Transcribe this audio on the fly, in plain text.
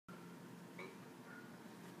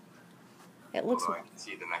It looks... Although I can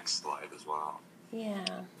see the next slide as well. Yeah.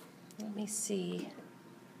 Let me see.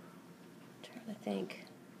 I'm trying to think.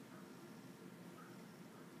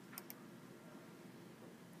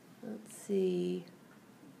 Let's see.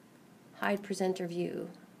 Hide presenter view.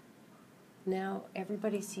 Now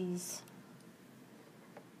everybody sees.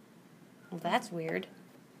 Well, that's weird.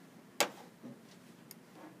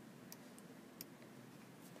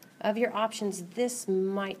 Of your options, this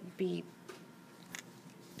might be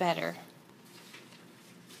better.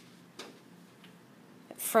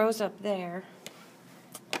 It froze up there.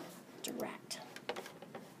 Direct.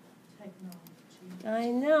 Technology.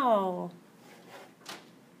 I know.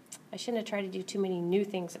 I shouldn't have tried to do too many new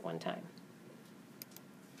things at one time.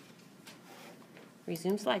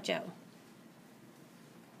 Resume slideshow.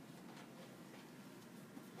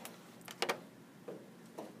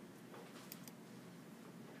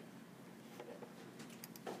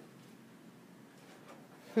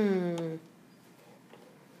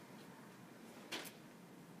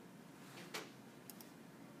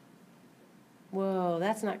 Whoa,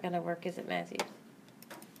 that's not going to work, is it, Matthew?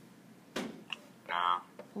 No.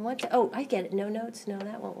 What? Oh, I get it. No notes? No,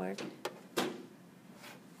 that won't work.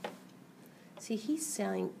 See, he's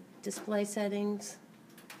selling display settings.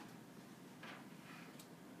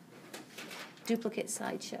 Duplicate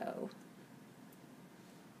slideshow.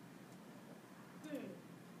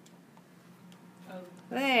 Oh,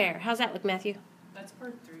 There. How's that look, Matthew? that's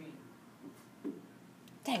part 3.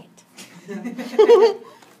 Dang it.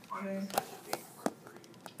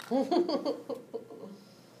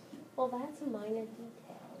 Well, that's a minor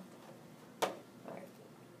detail. All right.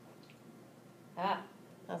 Ah,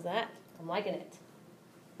 how's that? I'm liking it.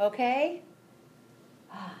 Okay?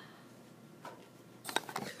 Ah.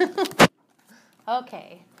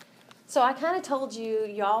 Okay. So I kind of told you,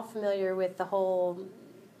 y'all familiar with the whole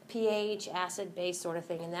pH, acid, base sort of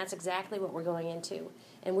thing, and that's exactly what we're going into.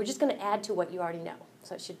 And we're just going to add to what you already know,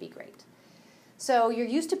 so it should be great. So you're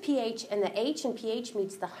used to pH, and the H in pH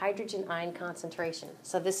means the hydrogen ion concentration.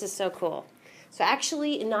 So this is so cool. So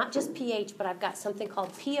actually, not just pH, but I've got something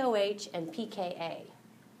called pOH and pKa.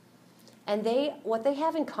 And what they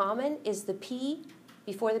have in common is the P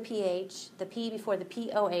before the pH, the P before the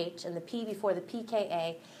pOH, and the P before the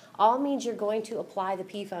pKa. All means you're going to apply the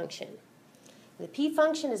P function. The P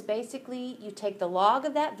function is basically you take the log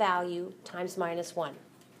of that value times minus 1.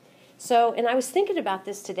 So, and I was thinking about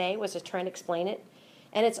this today, was trying to explain it,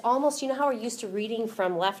 and it's almost, you know how we're used to reading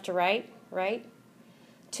from left to right, right?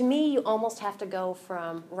 To me, you almost have to go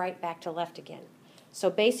from right back to left again. So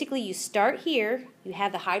basically, you start here, you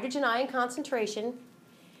have the hydrogen ion concentration,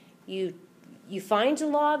 you find the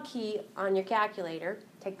log key on your calculator,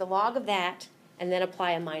 take the log of that, and then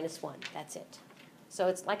apply a minus 1. That's it. So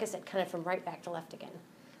it's, like I said, kind of from right back to left again.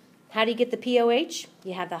 How do you get the pOH?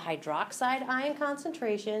 You have the hydroxide ion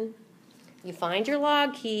concentration. You find your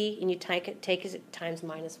log key, and you take it times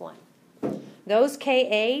minus 1. Those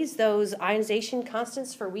Kas, those ionization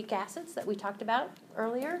constants for weak acids that we talked about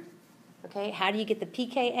earlier, okay, how do you get the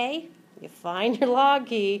pKa? You find your log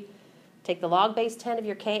key, take the log base 10 of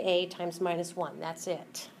your Ka times minus 1. That's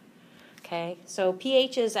it. Okay, so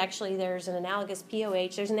pH is actually, there's an analogous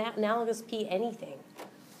pOH, there's an analogous P anything.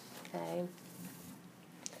 Okay.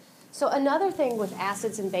 So another thing with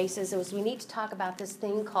acids and bases is we need to talk about this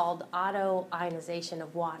thing called auto-ionization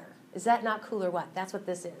of water. Is that not cool or what? That's what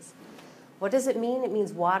this is. What does it mean? It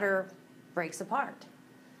means water breaks apart.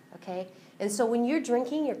 Okay? And so when you're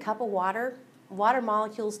drinking your cup of water, water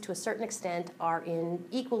molecules to a certain extent are in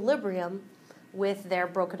equilibrium with their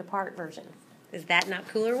broken apart version. Is that not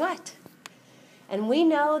cool or what? And we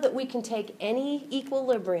know that we can take any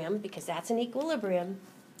equilibrium, because that's an equilibrium,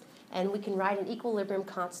 and we can write an equilibrium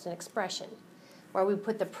constant expression, where we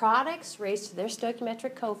put the products raised to their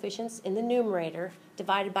stoichiometric coefficients in the numerator,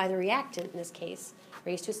 divided by the reactant, in this case,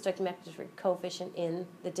 raised to a stoichiometric coefficient in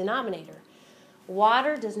the denominator.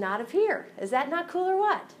 Water does not appear. Is that not cool or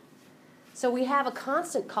what? So we have a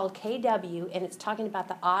constant called Kw, and it's talking about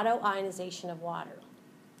the auto-ionization of water.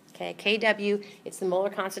 Okay, Kw, it's the molar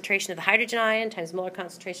concentration of the hydrogen ion times the molar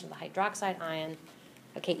concentration of the hydroxide ion.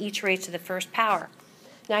 Okay, each raised to the first power.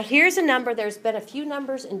 Now here's a number. There's been a few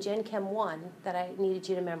numbers in Gen Chem 1 that I needed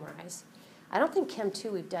you to memorize. I don't think Chem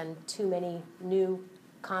 2 we've done too many new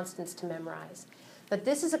constants to memorize. But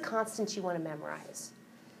this is a constant you want to memorize.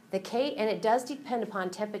 The K, and it does depend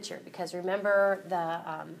upon temperature, because remember the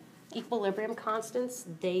equilibrium constants,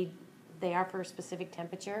 they are for a specific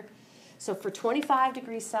temperature. So for 25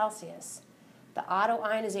 degrees Celsius, the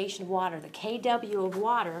auto-ionization of water, the Kw of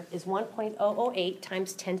water, is 1.008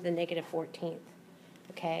 times 10 to the negative 14th.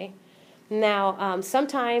 Okay? Now,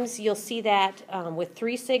 sometimes you'll see that with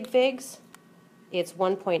 3 sig figs, it's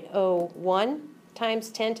 1.01 times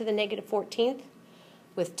 10 to the negative 14th.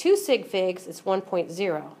 With 2 sig figs, it's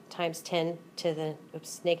 1.0 times 10 to the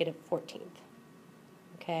negative 14th.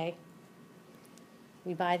 Okay?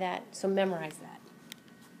 We buy that? So memorize that.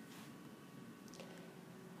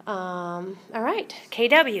 All right,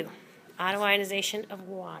 KW, autoionization of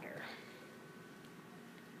water.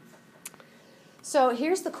 So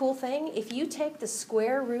here's the cool thing. If you take the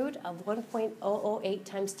square root of 1.008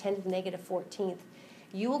 times 10 to the negative 14th,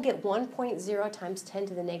 you will get 1.0 times 10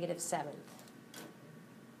 to the negative 7th.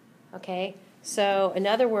 Okay? So in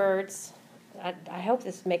other words, I hope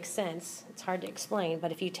this makes sense. It's hard to explain,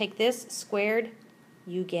 but if you take this squared,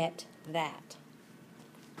 you get that.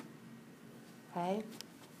 Okay?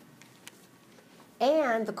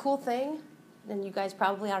 And the cool thing, and you guys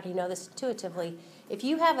probably already know this intuitively, if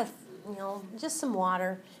you have just some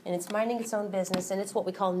water and it's minding its own business and it's what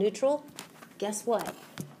we call neutral, guess what?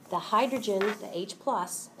 The hydrogen, the H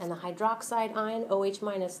plus, and the hydroxide ion, OH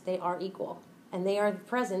minus, they are equal. And they are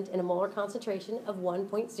present in a molar concentration of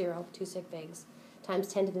 1.02 sig figs times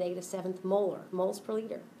 10 to the negative 7th moles per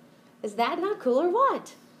liter. Is that not cool or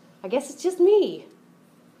what? I guess it's just me.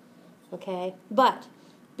 Okay, but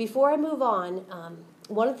before I move on,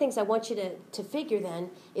 one of the things I want you to figure then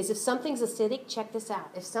is if something's acidic, check this out.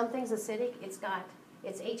 If something's acidic, its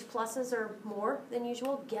H pluses are more than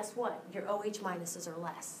usual, guess what? Your OH minuses are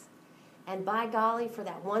less. And by golly, for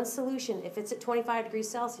that one solution, if it's at 25 degrees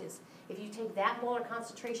Celsius, if you take that molar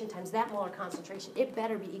concentration times that molar concentration, it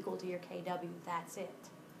better be equal to your KW. That's it.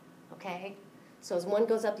 Okay? So as one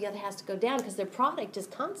goes up, the other has to go down because their product is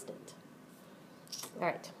constant. All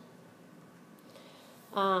right.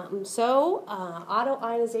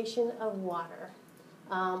 Autoionization of water.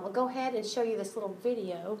 I'll go ahead and show you this little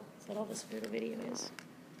video. Is that all this little video is?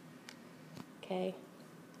 Okay.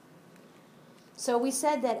 So we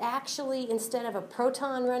said that actually instead of a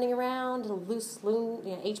proton running around, a loose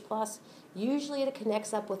H plus, usually it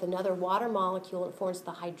connects up with another water molecule and forms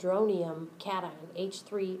the hydronium cation,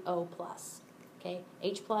 H3O plus. Okay,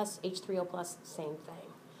 H plus, H3O plus, same thing.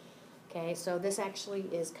 Okay, so this actually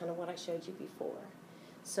is kind of what I showed you before.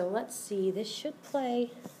 So let's see, this should play.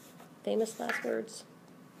 Famous last words.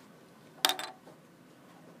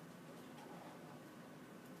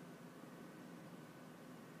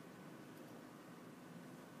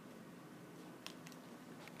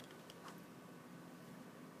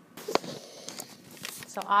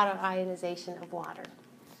 So autoionization of water.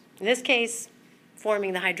 In this case,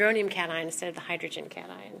 forming the hydronium cation instead of the hydrogen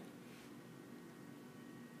cation.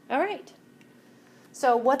 All right.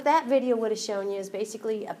 So what that video would have shown you is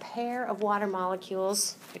basically a pair of water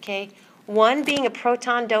molecules, okay? One being a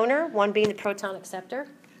proton donor, one being the proton acceptor.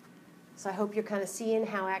 So I hope you're kind of seeing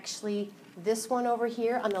how actually this one over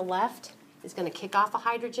here on the left is going to kick off a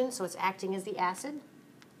hydrogen, so it's acting as the acid.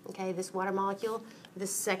 Okay, this water molecule.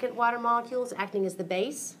 This second water molecule is acting as the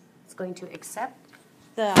base. It's going to accept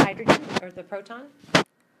the hydrogen or the proton.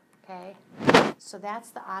 Okay, so that's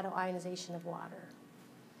the autoionization of water.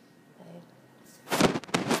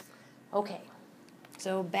 Okay,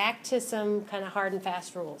 so back to some kind of hard and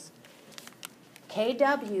fast rules.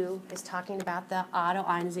 KW is talking about the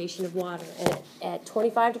autoionization of water. And at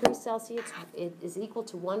 25 degrees Celsius, it is equal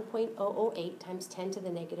to 1.008 times 10 to the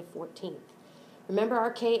negative 14th. Remember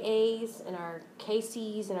our KAs and our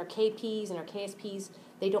KCs and our KPs and our KSPs,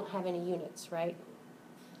 they don't have any units, right?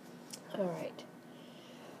 All right.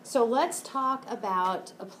 So let's talk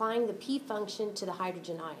about applying the P function to the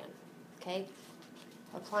hydrogen ion, okay?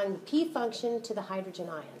 Applying the P function to the hydrogen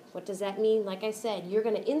ion. What does that mean? Like I said, you're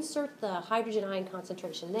going to insert the hydrogen ion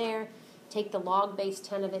concentration there, take the log base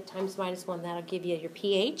 10 of it times minus 1, that'll give you your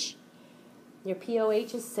pH. Your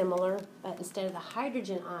pOH is similar, but instead of the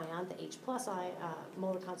hydrogen ion, the H plus ion,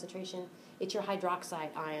 molar concentration, it's your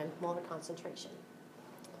hydroxide ion molar concentration.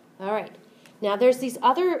 All right. Now there's these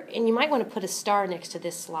other, and you might want to put a star next to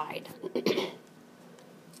this slide.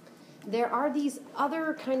 There are these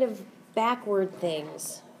other kind of backward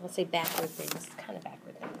things. Let's say backward things, kind of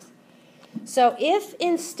backward things. So if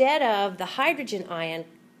instead of the hydrogen ion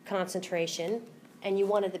concentration and you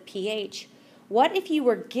wanted the pH, what if you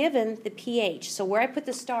were given the pH? So where I put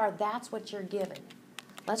the star, that's what you're given.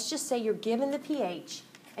 Let's just say you're given the pH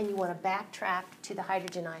and you want to backtrack to the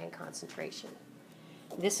hydrogen ion concentration.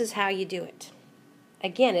 This is how you do it.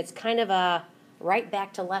 Again, it's kind of a right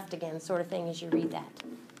back to left again sort of thing as you read that.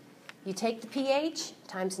 You take the pH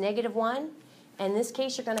times -1. In this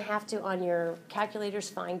case, you're going to have to, on your calculators,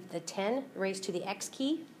 find the 10 raised to the x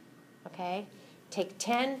key. Okay? Take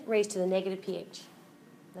 10 raised to the negative pH.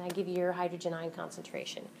 That'll give you your hydrogen ion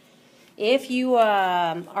concentration. if you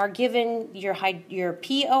are given your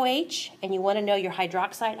pOH and you want to know your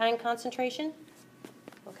hydroxide ion concentration,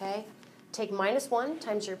 okay, take -1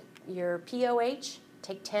 times your pOH,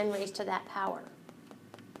 take 10 raised to that power,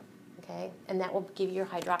 okay, and that will give you your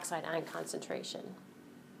hydroxide ion concentration.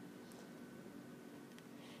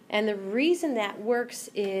 And the reason that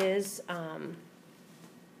works is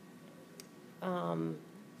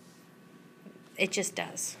it just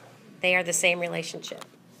does. They are the same relationship.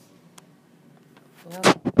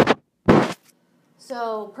 Okay.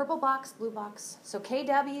 So purple box, blue box. So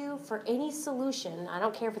KW for any solution, I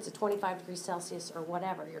don't care if it's a 25 degrees Celsius or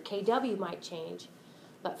whatever, your KW might change,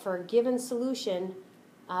 but for a given solution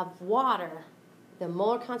of water, the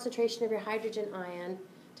molar concentration of your hydrogen ion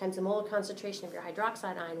times the molar concentration of your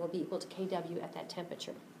hydroxide ion will be equal to KW at that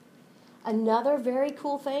temperature. Another very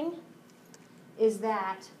cool thing is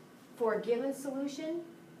that for a given solution,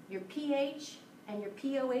 your pH and your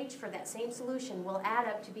pOH for that same solution will add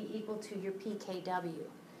up to be equal to your pKW.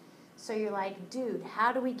 So you're like, dude,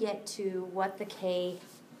 how do we get to what the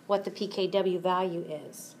pKW value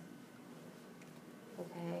is?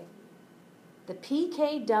 Okay. The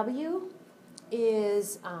pKW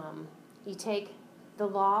is, you take the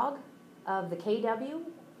log of the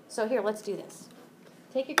KW. So here, let's do this.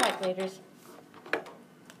 Take your calculators.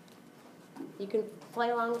 You can play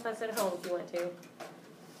along with us at home if you want to.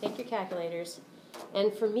 Take your calculators.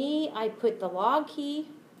 And for me, I put the log key,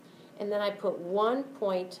 and then I put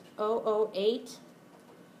 1.008,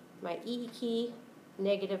 my E key,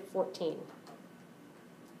 -14.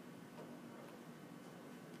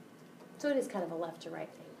 So it is kind of a left to right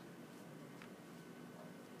thing.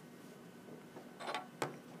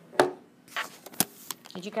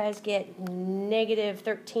 Did you guys get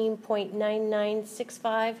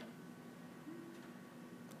 -13.9965?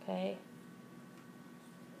 Okay.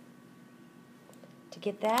 To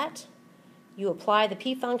get that, you apply the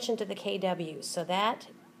P function to the KW. So that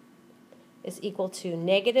is equal to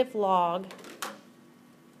negative log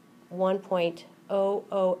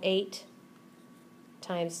 1.008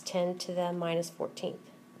 times 10 to the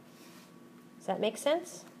 -14th. Does that make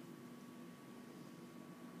sense?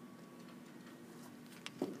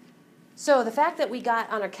 So the fact that we got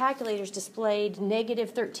on our calculators displayed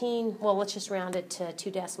 -13, well, let's just round it to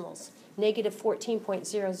 2 decimals,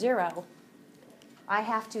 -14.00, I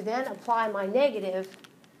have to then apply my negative,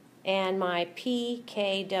 and my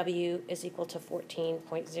pKW is equal to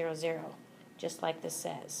 14.00, just like this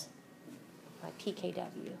says, my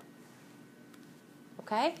pKW.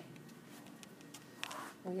 Okay?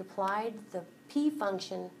 We applied the P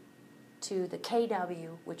function to the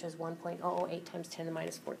KW, which was 1.008 times 10 to the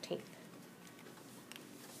 -14th.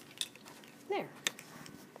 There.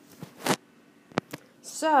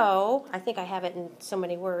 So, I think I have it in so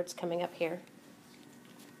many words coming up here.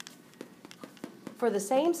 For the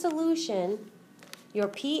same solution, your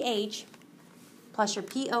pH plus your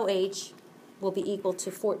pOH will be equal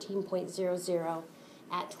to 14.00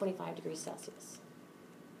 at 25 degrees Celsius.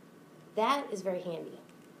 That is very handy.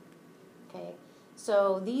 Okay,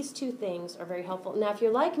 so these two things are very helpful. Now, if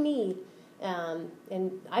you're like me,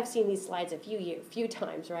 and I've seen these slides a few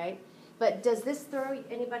times, right? But does this throw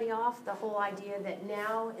anybody off, the whole idea that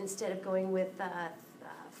now, instead of going with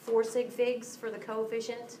 4 sig figs for the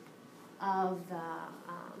coefficient of the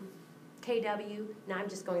KW, now I'm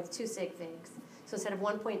just going with 2 sig figs. So instead of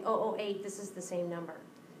 1.008, this is the same number,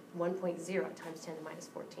 1.0 times 10 to the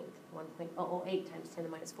 -14th, 1.008 times 10 to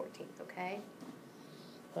the -14th, okay?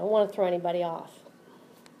 I don't want to throw anybody off.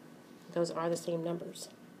 Those are the same numbers.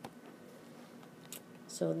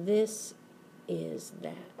 So this is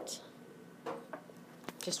that.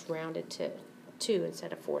 Just rounded to 2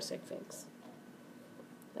 instead of 4 sig figs.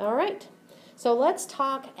 All right. So let's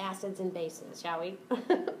talk acids and bases, shall we?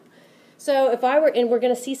 So if I were, and we're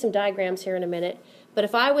going to see some diagrams here in a minute, but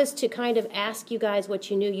if I was to kind of ask you guys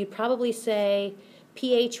what you knew, you'd probably say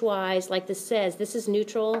pH-wise, like this says, this is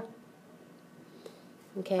neutral.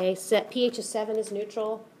 Okay, pH of 7 is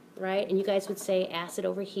neutral, right? And you guys would say acid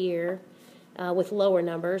over here with lower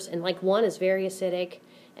numbers, and like 1 is very acidic,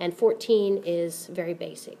 and 14 is very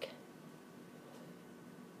basic.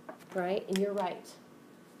 Right? And you're right.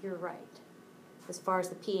 You're right. As far as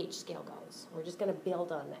the pH scale goes. We're just going to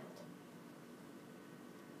build on that.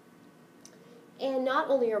 And not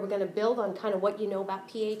only are we going to build on kind of what you know about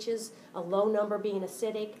pHs, a low number being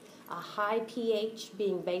acidic, a high pH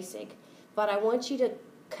being basic, but I want you to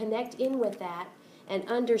connect in with that and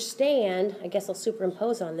understand, I guess I'll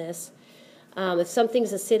superimpose on this, if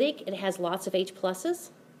something's acidic, it has lots of H pluses.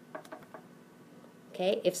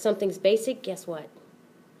 Okay, if something's basic, guess what?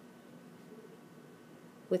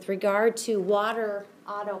 with regard to water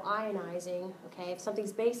auto-ionizing, okay, if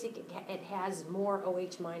something's basic, it has more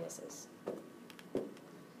OH minuses.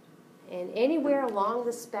 And anywhere along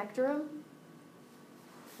the spectrum,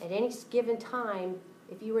 at any given time,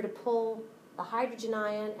 if you were to pull the hydrogen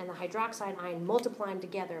ion and the hydroxide ion, multiply them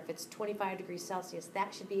together, if it's 25 degrees Celsius,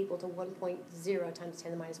 that should be equal to 1.0 times 10 to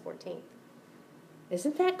the minus 14th.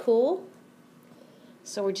 Isn't that cool?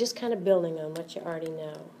 So we're just kind of building on what you already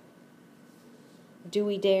know. Do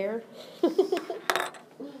we dare? What the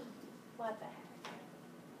heck?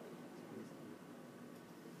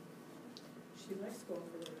 She likes going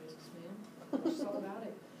for the risks, man. She's all about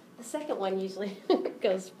it. The second one usually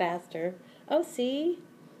goes faster. Oh, see?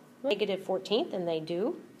 Negative 14th, and they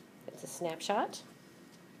do. It's a snapshot.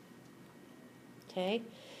 Okay.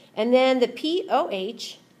 And then the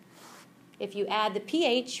pOH, if you add the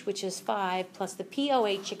pH, which is 5, plus the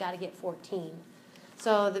pOH, you got to get 14.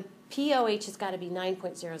 So the pOH has got to be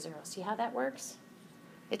 9.00. See how that works?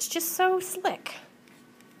 It's just so slick.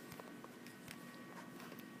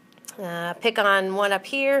 Pick on one up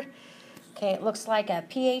here. Okay, it looks like a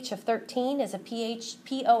pH of 13 is a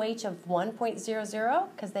pOH of 1.00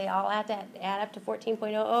 because they all add up to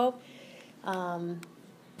 14.00. All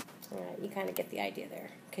right, you kind of get the idea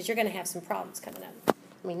there because you're going to have some problems coming up.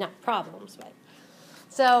 I mean, not problems, but.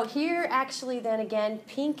 So here, actually, then again,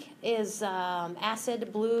 pink is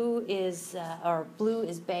acid, blue is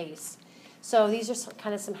base. So these are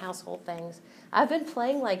kind of some household things. I've been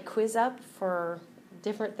playing like Quiz Up for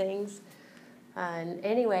different things. And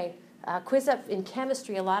anyway, Quiz Up in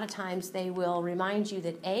chemistry, a lot of times they will remind you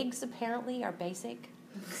that eggs apparently are basic.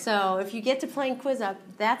 So if you get to playing Quiz Up,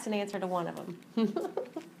 that's an answer to one of them.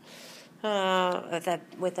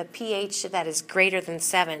 With a pH that is greater than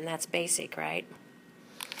 7, that's basic, right?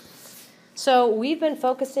 So we've been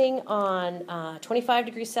focusing on 25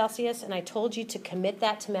 degrees Celsius, and I told you to commit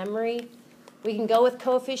that to memory. We can go with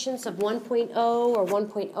coefficients of 1.0 or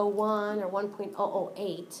 1.01 or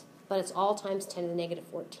 1.008, but it's all times 10 to the negative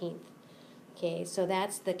 14th. Okay, so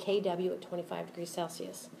that's the Kw at 25 degrees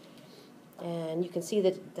Celsius. And you can see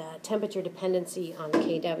the temperature dependency on the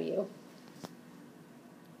Kw.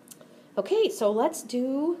 Okay, so let's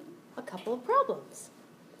do a couple of problems.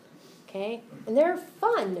 Okay, and they're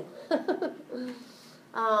fun.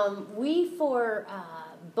 For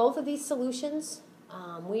both of these solutions,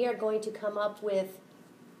 we are going to come up with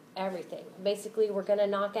everything. Basically, we're going to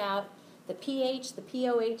knock out the pH, the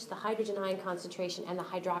pOH, the hydrogen ion concentration, and the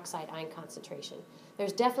hydroxide ion concentration.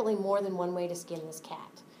 There's definitely more than one way to skin this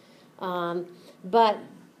cat. But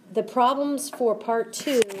the problems for part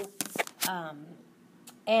 2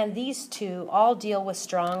 and these two all deal with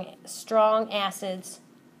strong acids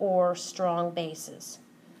or strong bases.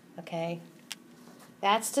 Okay?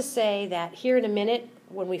 That's to say that here in a minute,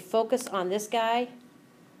 when we focus on this guy,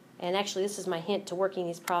 and actually this is my hint to working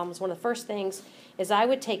these problems, one of the first things is I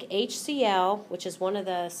would take HCl, which is one of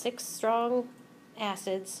the 6 strong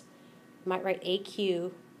acids, you might write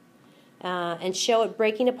AQ, and show it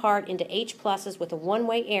breaking apart into H pluses with a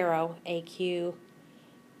one-way arrow, AQ,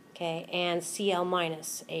 okay, and Cl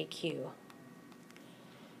minus, AQ.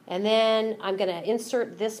 And then I'm going to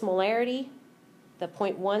insert this molarity, the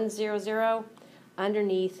 0.100,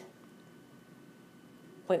 underneath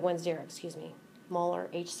 0.10, molar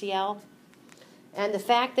HCl. And the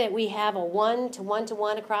fact that we have a 1 to 1 to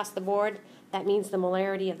 1 across the board, that means the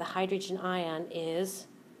molarity of the hydrogen ion is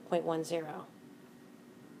 0.10.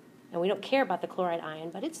 And we don't care about the chloride ion,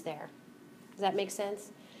 but it's there. Does that make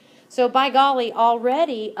sense? So by golly,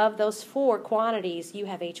 already of those 4 quantities, you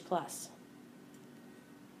have H+. Does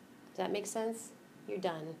that make sense? You're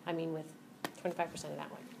done. I mean, with 25% of that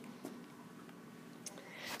one.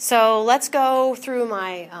 So let's go through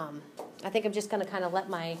my, I think I'm just going to kind of let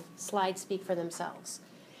my slides speak for themselves.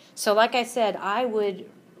 So like I said, I would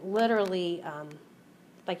literally,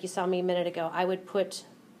 like you saw me a minute ago, I would put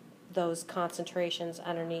those concentrations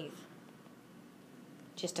underneath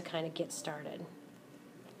just to kind of get started.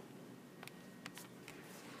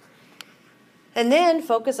 And then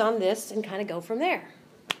focus on this and kind of go from there.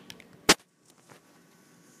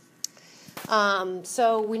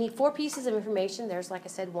 So we need 4 pieces of information. There's, like I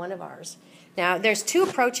said, one of ours. Now, there's 2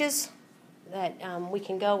 approaches that we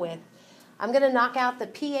can go with. I'm going to knock out the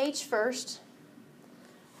pH first.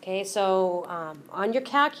 Okay, so on your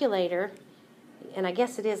calculator, and I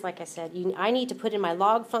guess it is, like I said, I need to put in my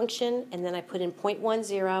log function, and then I put in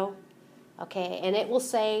 0.10, okay, and it will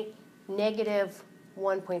say negative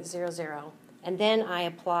 1.00. And then I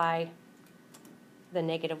apply the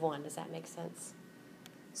negative 1. Does that make sense?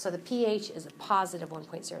 So the pH is a positive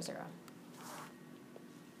 1.00.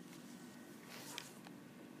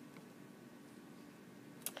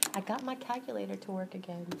 I got my calculator to work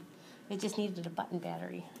again. It just needed a button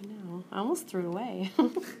battery. I know. I almost threw it away.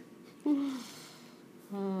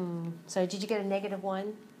 So did you get a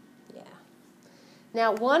 -1? Yeah.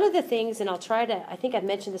 Now, one of the things, and I'll try to, I think I've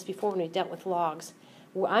mentioned this before when we dealt with logs,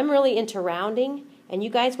 I'm really into rounding, and you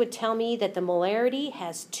guys would tell me that the molarity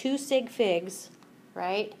has 2 sig figs,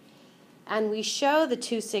 right? And we show the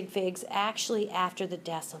 2 sig figs actually after the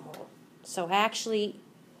decimal. So actually,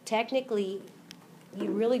 technically,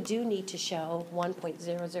 you really do need to show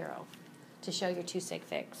 1.00 to show your 2 sig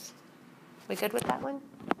figs. We good with that one?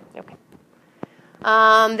 Okay.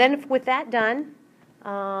 Then with that done,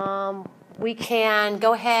 we can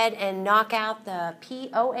go ahead and knock out the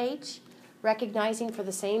pOH, recognizing for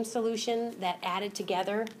the same solution that added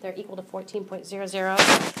together, they're equal to 14.00.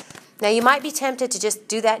 Now you might be tempted to just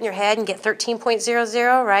do that in your head and get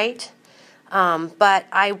 13.00, right? But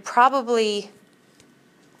I probably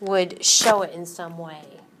would show it in some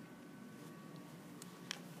way.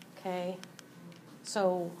 Okay?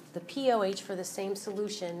 So the pOH for the same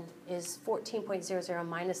solution is 14.00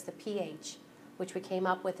 minus the pH, which we came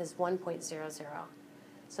up with as 1.00.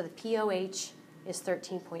 So the pOH is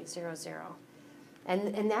 13.00.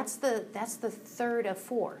 And that's the third of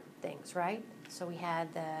 4 things, right? So we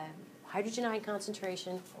had the hydrogen ion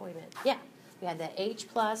concentration. Oh, wait a minute. Yeah. We had the H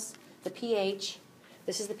plus, the pH.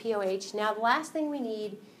 This is the pOH. Now the last thing we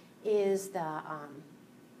need is the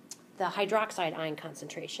hydroxide ion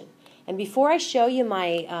concentration. And before I show you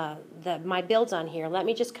my my builds on here, let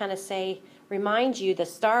me just kind of remind you the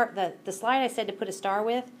slide I said to put a star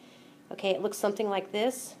with. Okay, it looks something like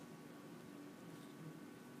this,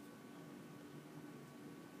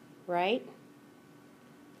 right?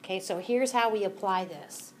 Okay, so here's how we apply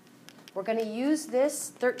this. We're going to use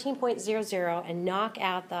this 13.00 and knock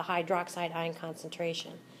out the hydroxide ion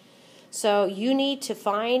concentration. So you need to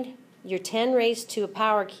find your 10 raised to a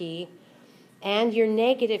power key and your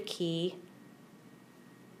negative key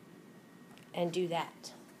and do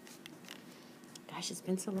that. Gosh, it's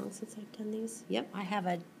been so long since I've done these. Yep, I have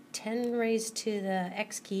a 10 raised to the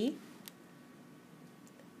X key,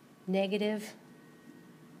 negative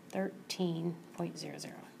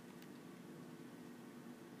 13.00.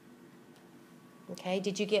 Okay,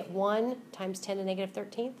 did you get 1 times 10 to the negative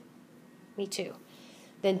 13th? Me too.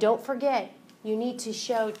 Then don't forget, you need to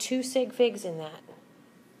show 2 sig figs in that.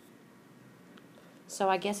 So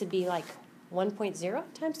I guess it'd be like 1.0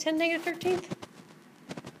 times 10 to the negative 13th.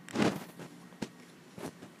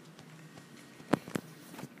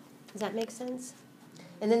 Does that make sense?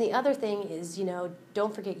 And then the other thing is,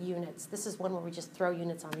 don't forget units. This is one where we just throw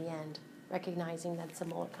units on the end, recognizing that it's a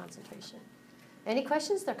molar concentration. Any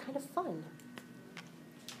questions? They're kind of fun.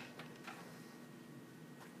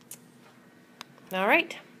 All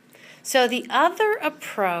right. So the other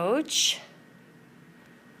approach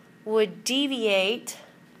would deviate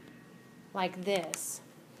like this.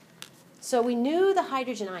 So we knew the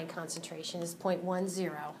hydrogen ion concentration is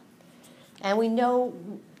 0.10, and we know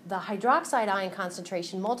the hydroxide ion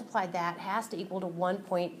concentration multiplied that has to equal to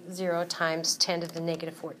 1.0 times 10 to the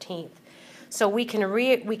negative 14th. So we can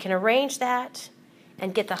arrange that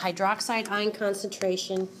and get the hydroxide ion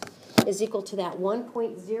concentration is equal to that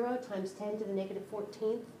 1.0 times 10 to the negative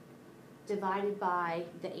 14th divided by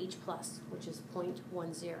the H plus, which is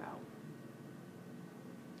 0.10.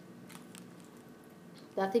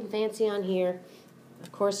 Nothing fancy on here.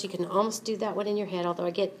 Of course, you can almost do that one in your head, although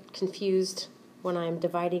I get confused when I'm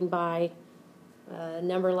dividing by a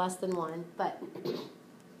number less than 1. But,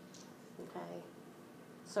 okay.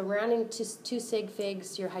 So rounding to 2 sig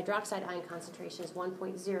figs, your hydroxide ion concentration is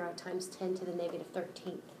 1.0 times 10 to the negative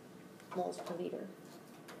 13th moles per liter.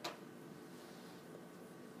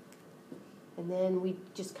 And then we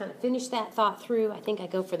just kind of finish that thought through. I think I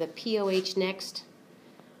go for the pOH next.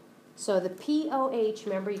 So the pOH,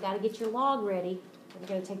 remember, you got to get your log ready. We're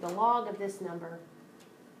going to take the log of this number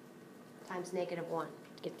times negative 1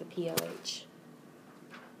 to get the pOH.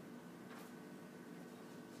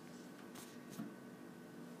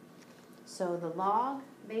 So the log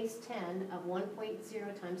base 10 of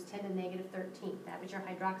 1.0 times 10 to the negative 13th, that was your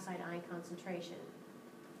hydroxide ion concentration,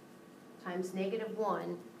 times negative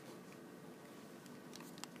 1,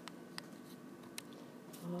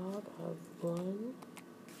 log of 1.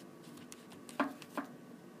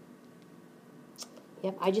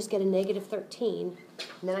 Yep, I just get a negative 13,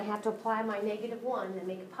 and then I have to apply my negative 1 and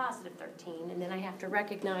make a positive 13, and then I have to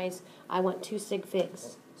recognize I want 2 sig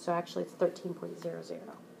figs, so actually it's 13.00.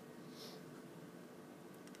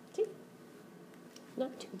 See?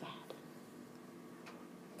 Not too bad.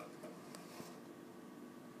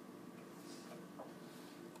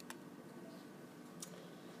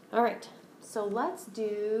 All right, so let's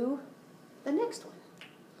do the next one.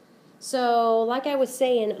 So like I was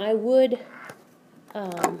saying, I would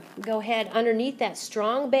go ahead underneath that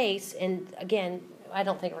strong base, and again, I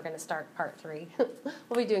don't think we're going to start part 3.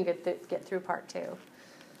 We'll be doing get through part 2.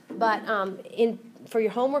 But for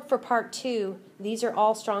your homework for part 2, these are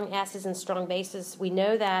all strong acids and strong bases. We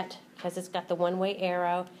know that because it's got the one-way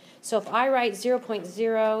arrow. So if I write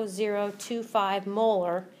 0.0025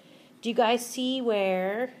 molar, do you guys see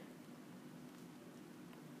where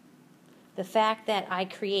the fact that I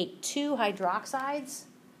create 2 hydroxides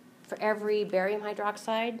for every barium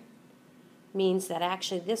hydroxide means that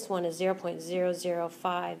actually this one is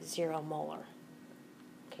 0.0050 molar.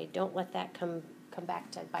 Okay, don't let that come back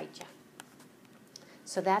to bite you.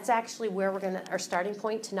 So that's actually where our starting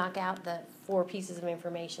point to knock out the 4 pieces of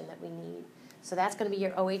information that we need. So that's going to be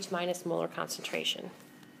your OH minus molar concentration.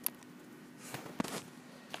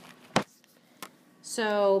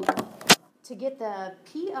 So to get the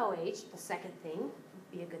pOH, the second thing,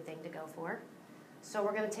 would be a good thing to go for. So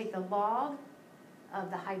we're going to take the log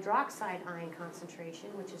of the hydroxide ion concentration,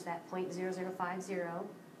 which is that 0.0050,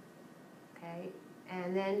 okay,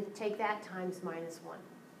 and then take that times -1.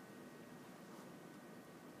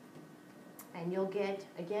 And you'll get,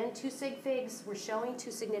 again, 2 sig figs. We're showing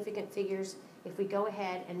 2 significant figures if we go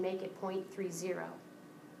ahead and make it 0.30.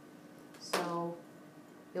 So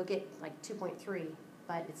you'll get like 2.3,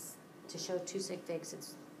 but it's to show 2 sig figs,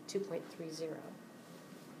 it's 2.30.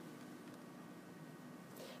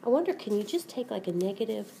 I wonder, can you just take like a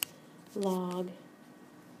negative log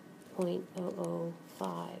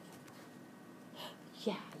 0.005?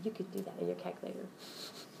 Yeah, you could do that in your calculator.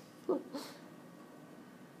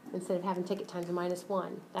 Instead of having to take it times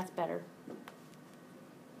 -1. That's better.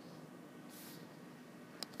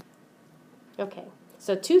 Okay,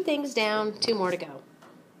 so 2 things down, 2 more to go.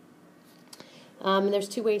 And there's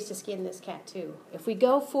 2 ways to skin this cat too. If we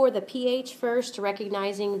go for the pH first,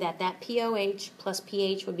 recognizing that pOH plus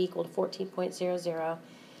pH would be equal to 14.00.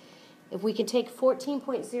 If we can take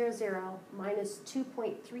 14.00 minus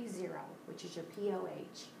 2.30, which is your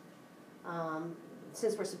pOH.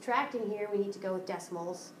 Since we're subtracting here, we need to go with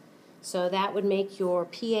decimals. So that would make your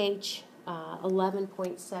pH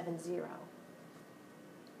 11.70.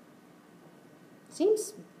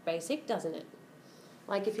 Seems basic, doesn't it?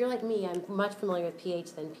 Like if you're like me, I'm much familiar with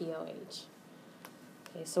pH than pOH.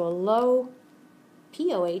 Okay, so a low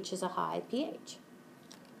pOH is a high pH.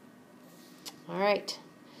 All right.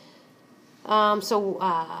 A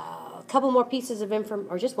couple more pieces of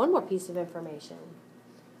or just one more piece of information.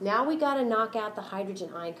 Now we got to knock out the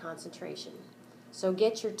hydrogen ion concentration. So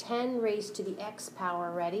get your 10 raised to the x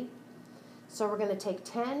power ready. So we're going to take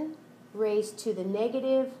 10 raised to the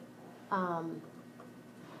negative,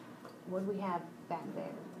 what do we have back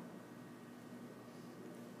there?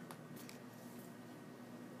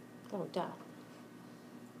 Oh, duh.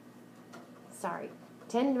 Sorry.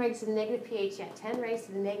 10 raised to the negative pH, yeah, 10 raised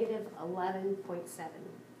to the negative 11.7.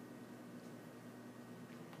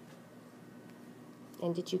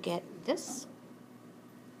 And did you get this?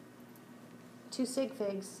 2 sig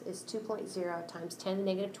figs is 2.0 times 10 to the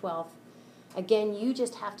negative 12. Again, you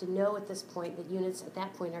just have to know at this point that units at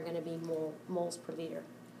that point are going to be moles per liter.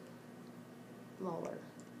 Molar.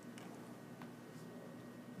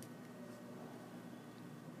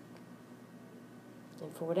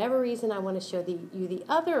 And for whatever reason, I want to show you the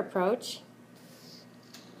other approach.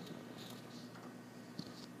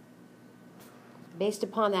 Based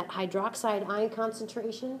upon that hydroxide ion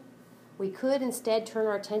concentration, we could instead turn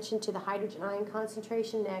our attention to the hydrogen ion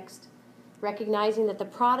concentration next, recognizing that the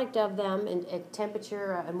product of them at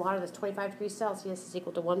temperature and water that's 25 degrees Celsius is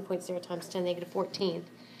equal to 1.0 times 10 to the negative 14th.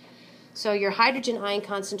 So your hydrogen ion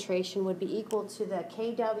concentration would be equal to the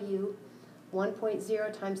Kw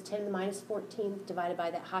 1.0 times 10 to the minus 14th divided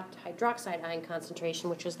by that hydroxide ion concentration,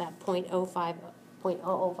 which was that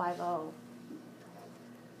 0.0050.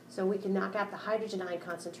 So we can knock out the hydrogen ion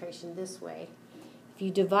concentration this way. If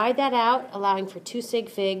you divide that out, allowing for 2 sig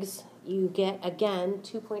figs, you get, again,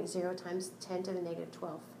 2.0 times 10 to the negative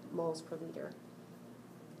 12 moles per liter.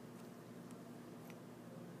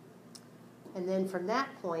 And then from that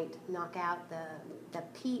point, knock out the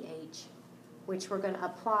pH, which we're going to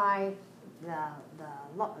apply the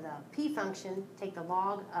P function, take the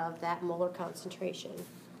log of that molar concentration.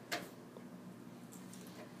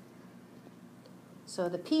 So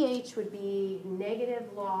the pH would be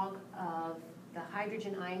negative log of the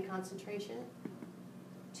hydrogen ion concentration,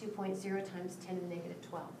 2.0 times 10 to the negative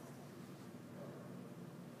 12.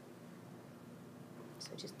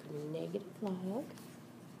 So just put a negative log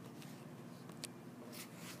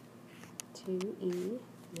 2e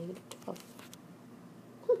negative 12.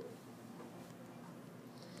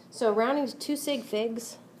 So rounding to 2 sig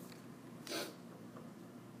figs,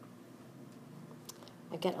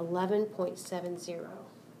 I get 11.70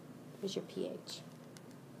 is your pH.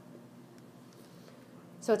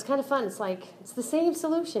 So it's kind of fun. It's like, it's the same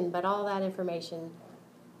solution, but all that information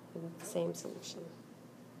in the same solution.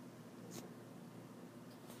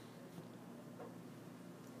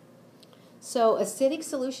 So acidic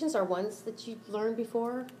solutions are ones that you've learned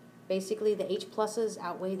before. Basically, the H pluses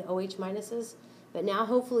outweigh the OH minuses. But now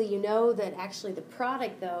hopefully you know that actually the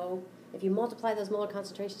product, though, if you multiply those molar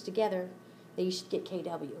concentrations together, that you should get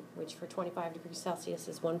Kw, which for 25 degrees Celsius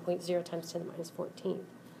is 1.0 times 10 to the minus 14.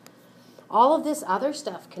 All of this other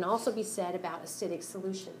stuff can also be said about acidic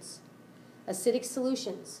solutions. Acidic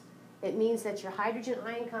solutions, it means that your hydrogen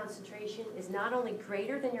ion concentration is not only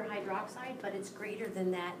greater than your hydroxide, but it's greater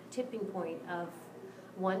than that tipping point of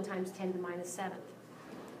 1 times 10 to the minus 7th.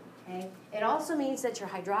 Okay? It also means that your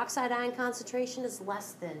hydroxide ion concentration is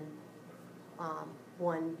less than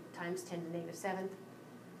 1 times 10 to the negative 7th.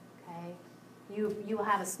 Okay? You will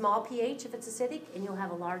have a small pH if it's acidic, and you'll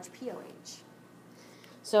have a large pOH.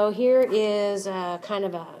 So here is kind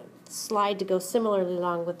of a slide to go similarly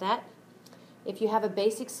along with that. If you have a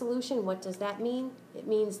basic solution, what does that mean? It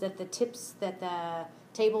means that the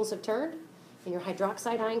tables have turned, and your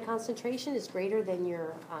hydroxide ion concentration is greater than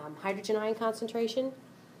your hydrogen ion concentration.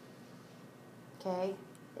 Okay,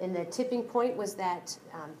 and the tipping point was that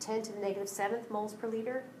 10 to the negative 7th moles per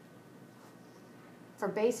liter. For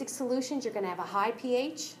basic solutions, you're going to have a high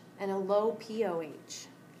pH and a low pOH.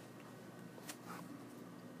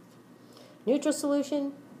 Neutral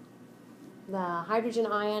solution, the hydrogen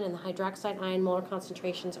ion and the hydroxide ion molar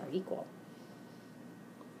concentrations are equal.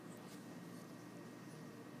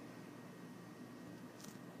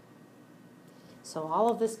 So all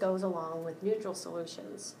of this goes along with neutral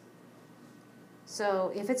solutions.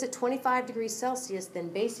 So if it's at 25 degrees Celsius, then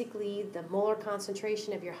basically the molar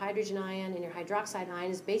concentration of your hydrogen ion and your hydroxide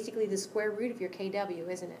ion is basically the square root of your Kw,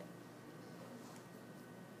 isn't it?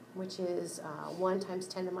 Which is 1 times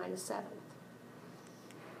 10 to the minus 7th.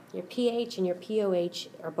 Your pH and your pOH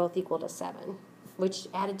are both equal to 7, which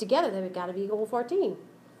added together, they've got to be equal to 14.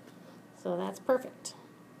 So that's perfect.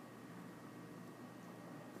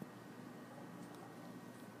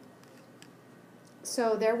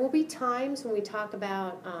 So there will be times when we talk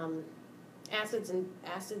about acid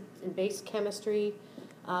and base chemistry,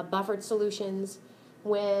 buffered solutions,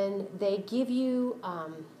 when they give you, I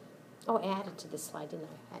added to this slide, didn't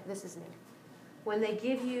I? This is new. When they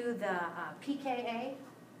give you the pKa,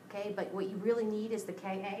 okay, but what you really need is the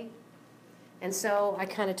Ka. And so I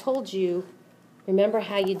kind of told you, remember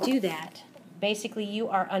how you do that. Basically, you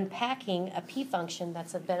are unpacking a P function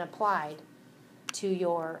that's been applied to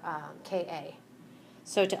your Ka.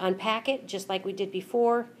 So to unpack it, just like we did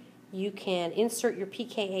before, you can insert your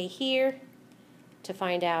pKa here to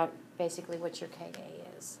find out basically what your Ka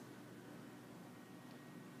is.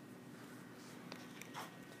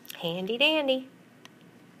 Handy dandy.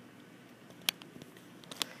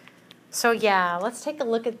 So yeah, let's take a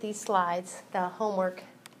look at these slides, the homework.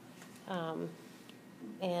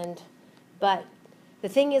 But the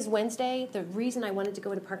thing is, Wednesday, the reason I wanted to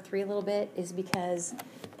go into part 3 a little bit is because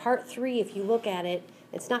part 3, if you look at it,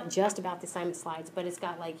 it's not just about the assignment slides, but it's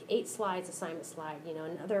got like 8 slides assignment slide,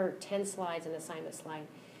 another 10 slides an assignment slide.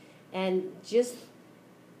 And just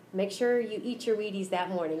make sure you eat your Wheaties that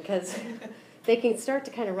morning, because they can start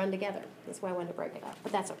to kind of run together. That's why I wanted to break it up,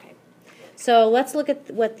 but that's okay. So let's look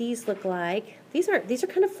at what these look like. These are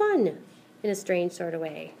kind of fun in a strange sort of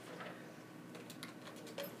way.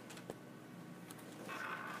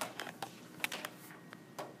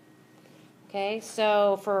 Okay,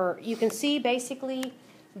 so you can see basically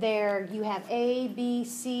there you have A, B,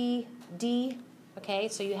 C, D. Okay,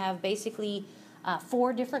 so you have basically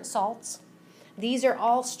 4 different salts. These are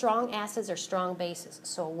all strong acids or strong bases,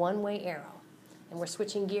 so a one-way arrow. And we're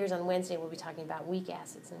switching gears on Wednesday. We'll be talking about weak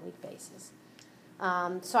acids and weak bases.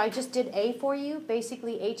 So I just did A for you.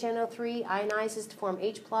 Basically, HNO3 ionizes to form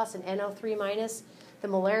H plus and NO3 minus. The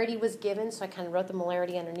molarity was given, so I kind of wrote the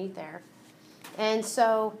molarity underneath there. And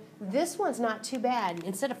so this one's not too bad.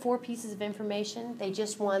 Instead of 4 pieces of information, they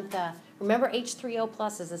just want remember H3O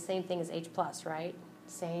plus is the same thing as H plus, right?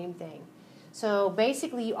 Same thing. So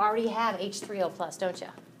basically, you already have H3O plus, don't you?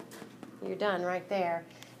 You're done right there.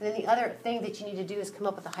 And then the other thing that you need to do is come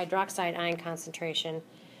up with a hydroxide ion concentration.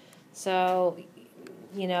 So,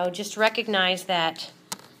 just recognize that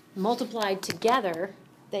multiplied together,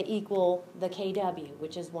 they equal the Kw,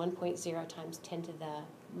 which is 1.0 times 10 to the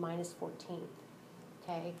minus 14.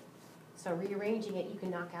 Okay? So rearranging it, you can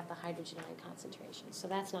knock out the hydrogen ion concentration. So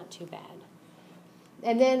that's not too bad.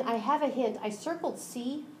 And then I have a hint. I circled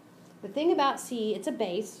C the thing about C, it's a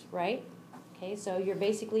base, right? Okay, so you're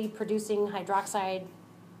basically producing hydroxide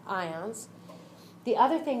ions. The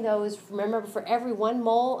other thing, though, is remember for every 1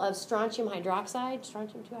 mole of strontium hydroxide,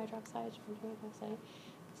 strontium 2 hydroxide,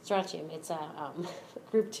 strontium, it's a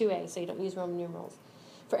group 2A, so you don't use Roman numerals.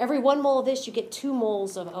 For every 1 mole of this, you get 2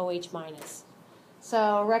 moles of OH minus.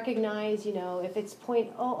 So recognize, if it's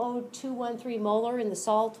 0.00213 molar in the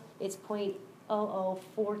salt, it's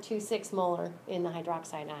 0.00426 molar in the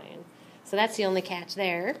hydroxide ion. So that's the only catch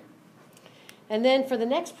there. And then for the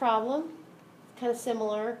next problem, kind of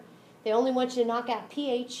similar, they only want you to knock out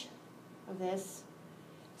pH of this.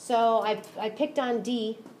 So I picked on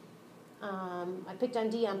D. I picked on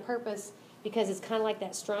D on purpose because it's kind of like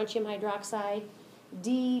that strontium hydroxide.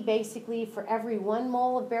 D, basically, for every 1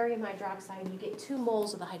 mole of barium hydroxide, you get 2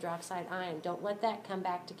 moles of the hydroxide ion. Don't let that come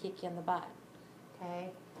back to kick you in the butt.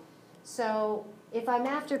 Okay? So if I'm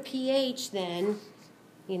after pH, then,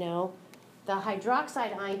 the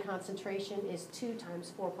hydroxide ion concentration is 2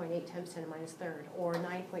 times 4.8 times 10 to the minus third, or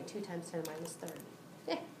 9.2 times 10 to the minus third.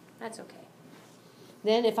 That's okay.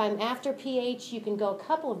 Then if I'm after pH, you can go a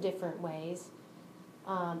couple of different ways.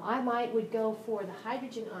 I would go for the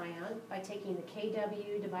hydrogen ion by taking the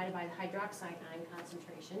Kw divided by the hydroxide ion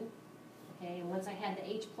concentration. Okay, and once I had the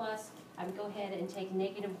H plus, I would go ahead and take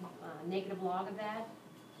negative log of that.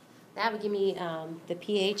 That would give me the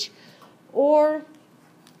pH. Or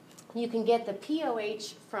you can get the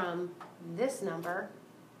pOH from this number.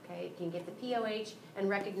 Okay, you can get the pOH and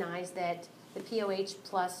recognize that the pOH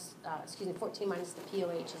plus, 14 minus the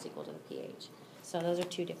pOH is equal to the pH. So those are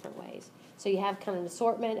 2 different ways. So you have kind of an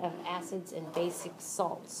assortment of acids and basic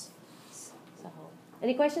salts. So,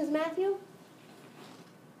 any questions, Matthew?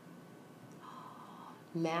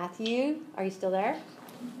 Matthew, are you still there?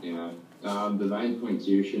 Yeah. The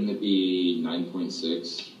 9.2, shouldn't it be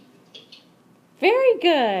 9.6? Very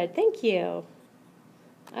good. Thank you.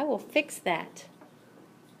 I will fix that.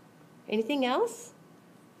 Anything else?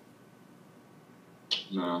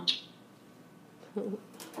 No.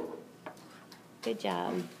 Good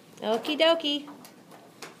job. Okie dokie.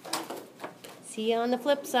 See you on the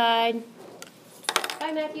flip side.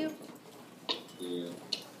 Bye, Matthew. Yeah.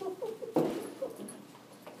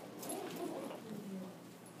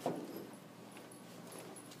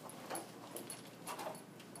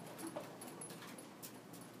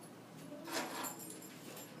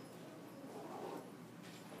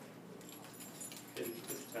 Did you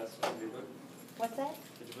put the test in the grade book? What's that?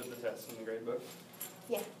 Did you put the test in the grade book?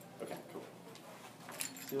 Yeah. Okay, cool.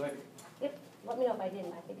 See you later. Yep. Let me know if I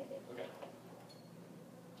didn't. I think I did. Okay.